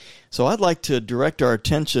So I'd like to direct our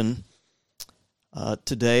attention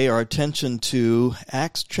today, to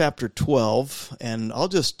Acts chapter 12, and I'll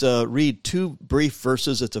just read two brief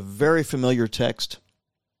verses. It's a very familiar text,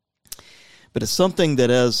 but it's something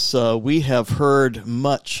that as we have heard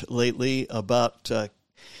much lately about,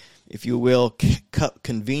 if you will,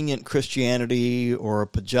 convenient Christianity or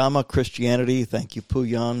pajama Christianity. Thank you,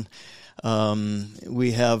 Puyan.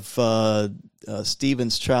 We have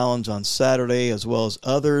Stephen's challenge on Saturday, as well as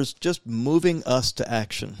others, just moving us to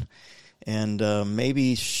action and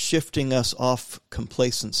maybe shifting us off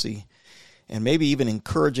complacency and maybe even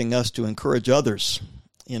encouraging us to encourage others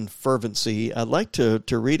in fervency. I'd like to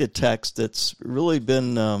read a text that's really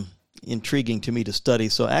been intriguing to me to study.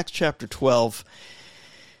 So Acts chapter 12,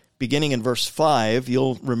 beginning in verse 5,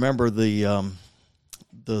 you'll remember the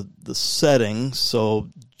setting. So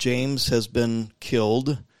James has been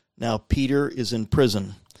killed. Now Peter is in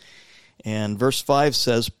prison. And verse 5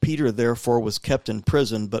 says, Peter therefore was kept in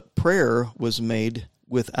prison, but prayer was made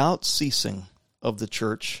without ceasing of the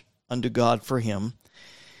church unto God for him.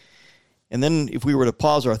 And then if we were to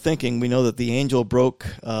pause our thinking, we know that the angel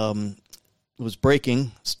was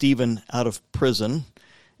breaking Stephen out of prison.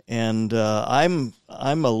 And I'm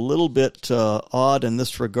a little bit odd in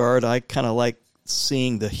this regard. I kind of like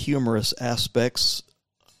seeing the humorous aspects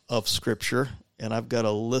of Scripture, and I've got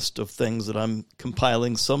a list of things that I'm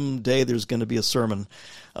compiling. Someday there's going to be a sermon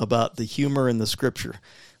about the humor in the Scripture,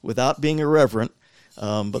 without being irreverent,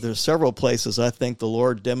 but there's several places I think the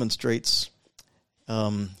Lord demonstrates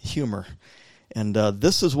humor, and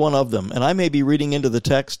this is one of them. And I may be reading into the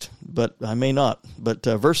text, but I may not. But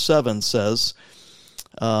verse 7 says,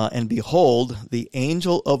 and behold, the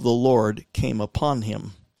angel of the Lord came upon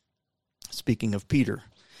him. Speaking of Peter.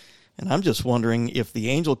 And I'm just wondering, if the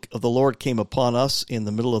angel of the Lord came upon us in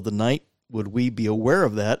the middle of the night, would we be aware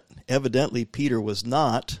of that? Evidently, Peter was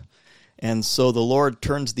not. And so the Lord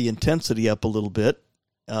turns the intensity up a little bit,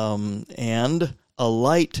 and a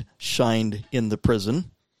light shined in the prison.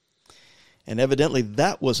 And evidently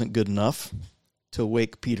that wasn't good enough to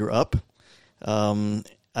wake Peter up.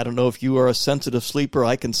 I don't know if you are a sensitive sleeper.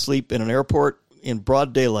 I can sleep in an airport in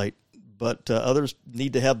broad daylight, but others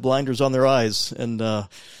need to have blinders on their eyes. And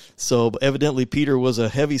so evidently Peter was a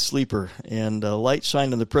heavy sleeper, and light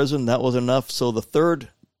shined in the prison. That was enough. So the third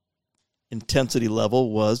intensity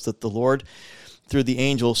level was that the Lord, through the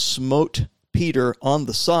angel, smote Peter on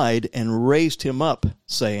the side and raised him up,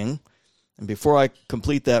 saying, and before I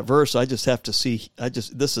complete that verse, I just have to see,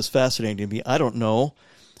 this is fascinating to me. I don't know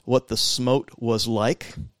what the smote was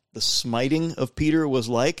like, the smiting of Peter was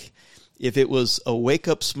like, if it was a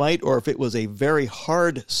wake-up smite or if it was a very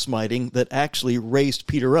hard smiting that actually raised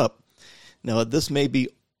Peter up. Now, this may be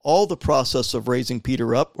all the process of raising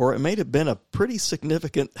Peter up, or it may have been a pretty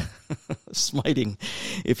significant smiting,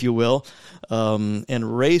 if you will,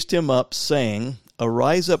 and raised him up, saying,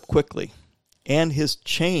 arise up quickly. And his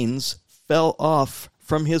chains fell off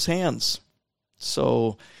from his hands.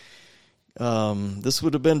 So this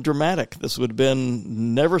would have been dramatic. This would have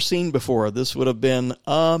been never seen before. This would have been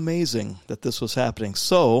amazing that this was happening.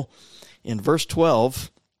 So in verse 12,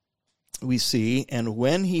 we see, and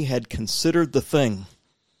when he had considered the thing,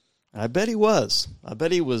 I bet he was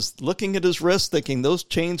looking at his wrist, thinking those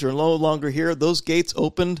chains are no longer here. Those gates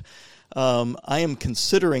opened. I am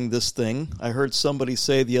considering this thing. I heard somebody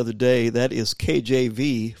say the other day, that is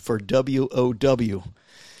KJV for WOW.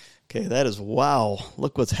 Okay, that is wow.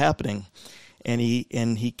 Look what's happening. And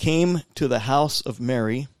he came to the house of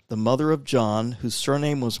Mary, the mother of John, whose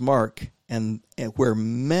surname was Mark, and where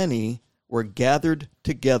many were gathered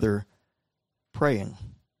together praying.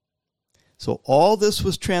 So all this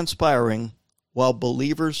was transpiring while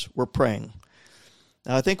believers were praying.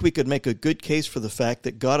 Now, I think we could make a good case for the fact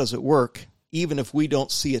that God is at work, even if we don't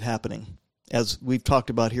see it happening, as we've talked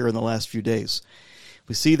about here in the last few days.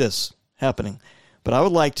 We see this happening. But I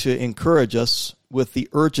would like to encourage us with the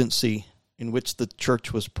urgency in which the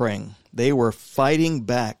church was praying. They were fighting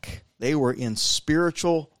back. They were in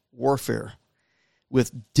spiritual warfare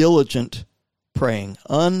with diligent praying,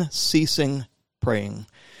 unceasing praying.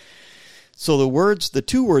 So the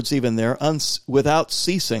two words even there, without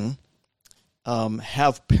ceasing,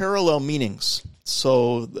 have parallel meanings.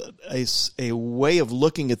 So a way of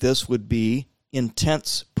looking at this would be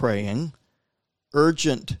intense praying,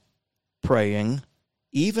 urgent praying,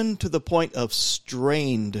 even to the point of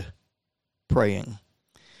strained praying.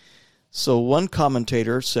 So one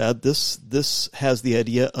commentator said this has the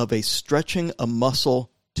idea of a stretching a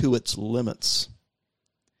muscle to its limits.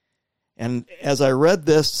 And as I read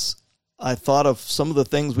this, I thought of some of the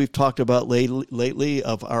things we've talked about lately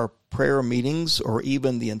of our prayer meetings or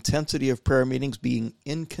even the intensity of prayer meetings being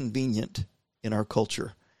inconvenient in our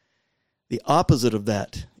culture. The opposite of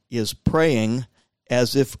that is praying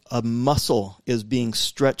as if a muscle is being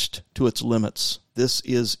stretched to its limits. This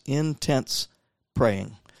is intense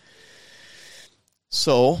praying.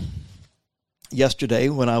 So, yesterday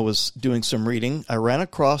when I was doing some reading, I ran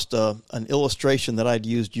across an illustration that I'd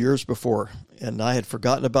used years before, and I had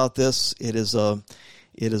forgotten about this. It's not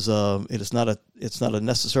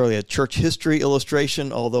necessarily a church history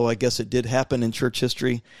illustration, although I guess it did happen in church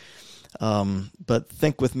history. But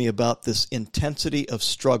think with me about this intensity of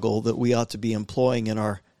struggle that we ought to be employing in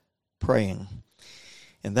our praying.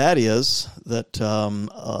 And that is that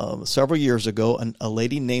several years ago, a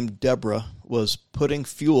lady named Deborah was putting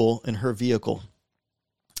fuel in her vehicle.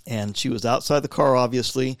 And she was outside the car,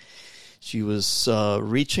 obviously. She was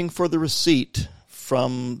reaching for the receipt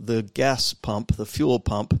from the gas pump, the fuel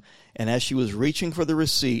pump. And as she was reaching for the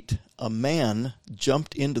receipt, a man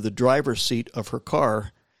jumped into the driver's seat of her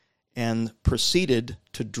car and proceeded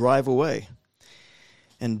to drive away.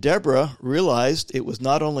 And Deborah realized it was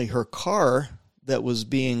not only her car that was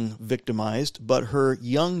being victimized, but her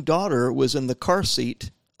young daughter was in the car seat,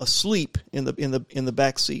 asleep in the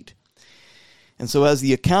back seat. And so, as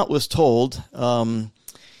the account was told,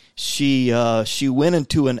 she went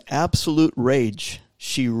into an absolute rage.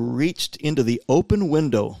 She reached into the open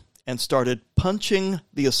window and started punching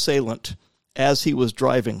the assailant as he was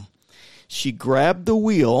driving. She grabbed the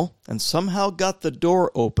wheel and somehow got the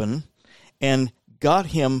door open and got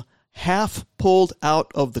him half pulled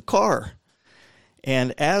out of the car.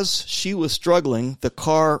 And as she was struggling, the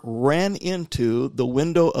car ran into the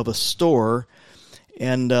window of a store,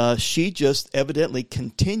 and she just evidently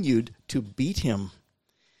continued to beat him.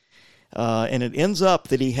 And it ends up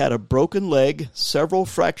that he had a broken leg, several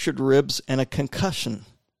fractured ribs, and a concussion.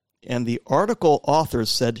 And the article author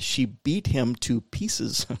said she beat him to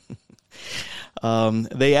pieces.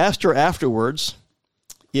 They asked her afterwards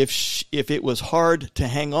if it was hard to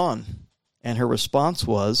hang on, and her response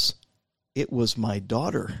was, "It was my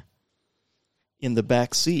daughter in the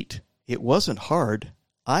back seat. It wasn't hard.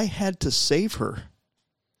 I had to save her."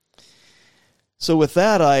 So with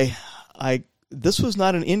that, this was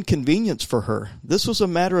not an inconvenience for her. This was a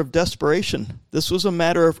matter of desperation. This was a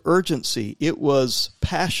matter of urgency. It was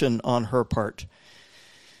passion on her part.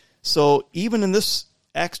 So even in this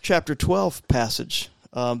Acts chapter 12 passage,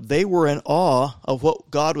 they were in awe of what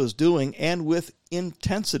God was doing, and with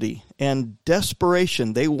intensity and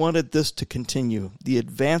desperation, they wanted this to continue, the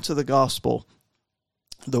advance of the gospel,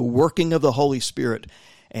 the working of the Holy Spirit,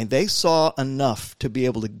 and they saw enough to be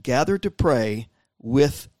able to gather to pray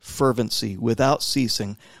with fervency, without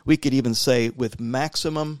ceasing. We could even say with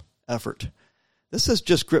maximum effort. This has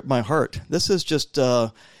just gripped my heart. This is just...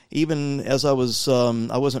 Even as I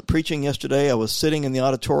wasn't preaching yesterday, I was sitting in the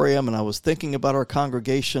auditorium and I was thinking about our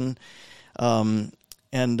congregation, and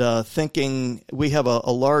thinking we have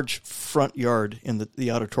a large front yard in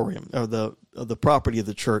the auditorium, or the property of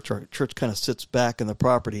the church. Our church kind of sits back in the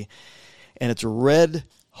property, and it's red,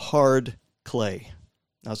 hard clay.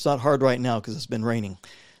 Now, it's not hard right now because it's been raining,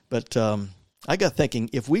 but I got thinking,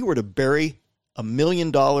 if we were to bury $1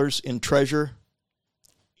 million in treasure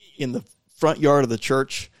in the front yard of the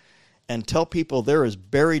church, and tell people there is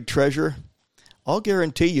buried treasure, I'll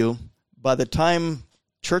guarantee you, by the time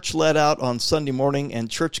church let out on Sunday morning and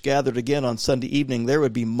church gathered again on Sunday evening, there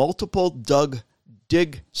would be multiple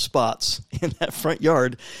dig spots in that front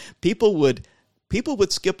yard. People would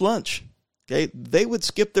skip lunch. Okay, they would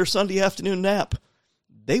skip their Sunday afternoon nap.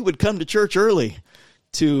 They would come to church early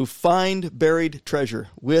to find buried treasure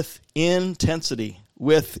with intensity,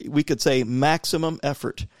 with, we could say, maximum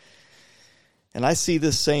effort. And I see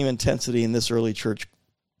this same intensity in this early church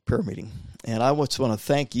prayer meeting. And I just want to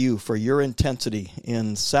thank you for your intensity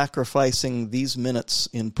in sacrificing these minutes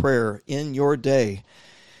in prayer in your day.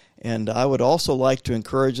 And I would also like to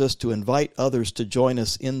encourage us to invite others to join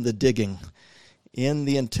us in the digging, in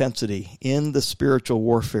the intensity, in the spiritual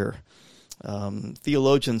warfare.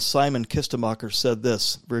 Theologian Simon Kistemacher said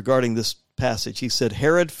this regarding this passage. He said,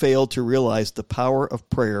 Herod failed to realize the power of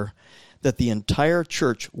prayer that the entire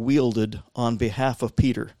church wielded on behalf of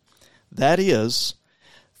Peter. That is,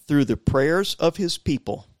 through the prayers of his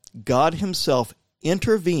people, God himself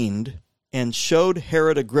intervened and showed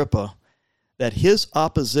Herod Agrippa that his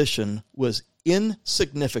opposition was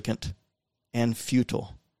insignificant and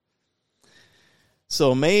futile.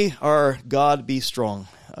 So may our God be strong.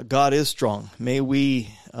 God is strong. May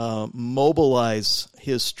we mobilize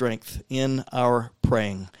his strength in our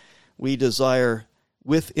praying. We desire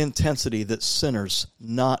with intensity that sinners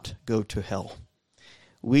not go to hell.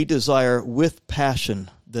 we desire with passion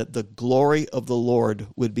that the glory of the Lord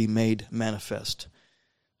would be made manifest.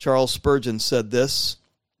 Charles Spurgeon said this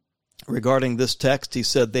regarding this text. He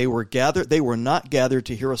said, they were not gathered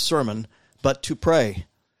to hear a sermon, but to pray.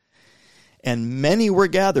 And many were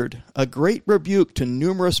gathered, a great rebuke to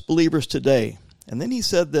numerous believers today. And then he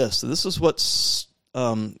said this, and this is what's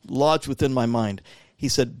lodged within my mind. He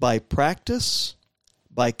said, by practice,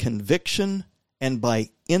 by conviction, and by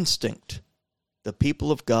instinct, the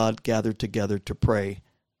people of God gathered together to pray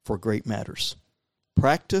for great matters.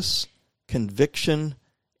 Practice, conviction,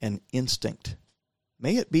 and instinct.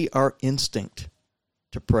 May it be our instinct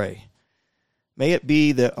to pray. May it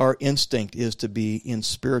be that our instinct is to be in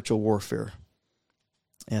spiritual warfare.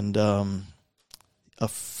 And a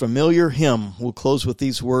familiar hymn, we'll close with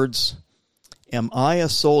these words. Am I a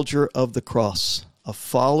soldier of the cross, a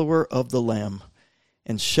follower of the Lamb?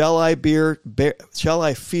 And shall I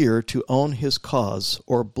fear to own his cause,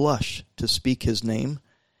 or blush to speak his name?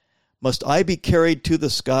 Must I be carried to the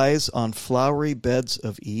skies on flowery beds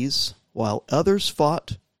of ease, while others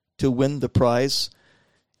fought to win the prize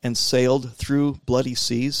and sailed through bloody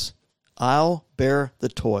seas? I'll bear the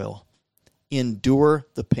toil, endure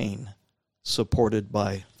the pain, supported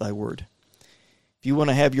by thy word. If you want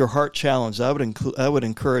to have your heart challenged, I would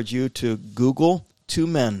encourage you to Google two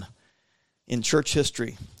men in church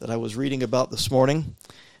history that I was reading about this morning.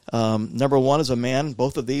 Number one is a man,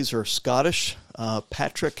 both of these are Scottish,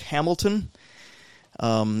 Patrick Hamilton,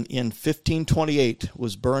 in 1528,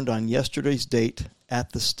 was burned on yesterday's date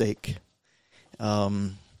at the stake.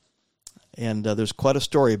 And there's quite a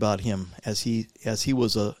story about him as he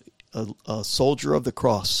was a soldier of the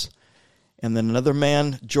cross. And then another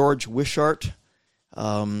man, George Wishart,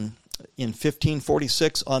 in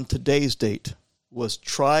 1546 on today's date, was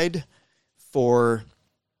tried for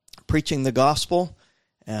preaching the gospel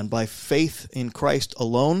and by faith in Christ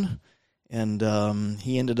alone, and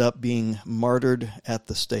he ended up being martyred at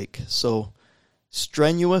the stake. So,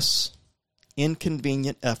 strenuous,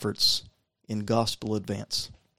 inconvenient efforts in gospel advance.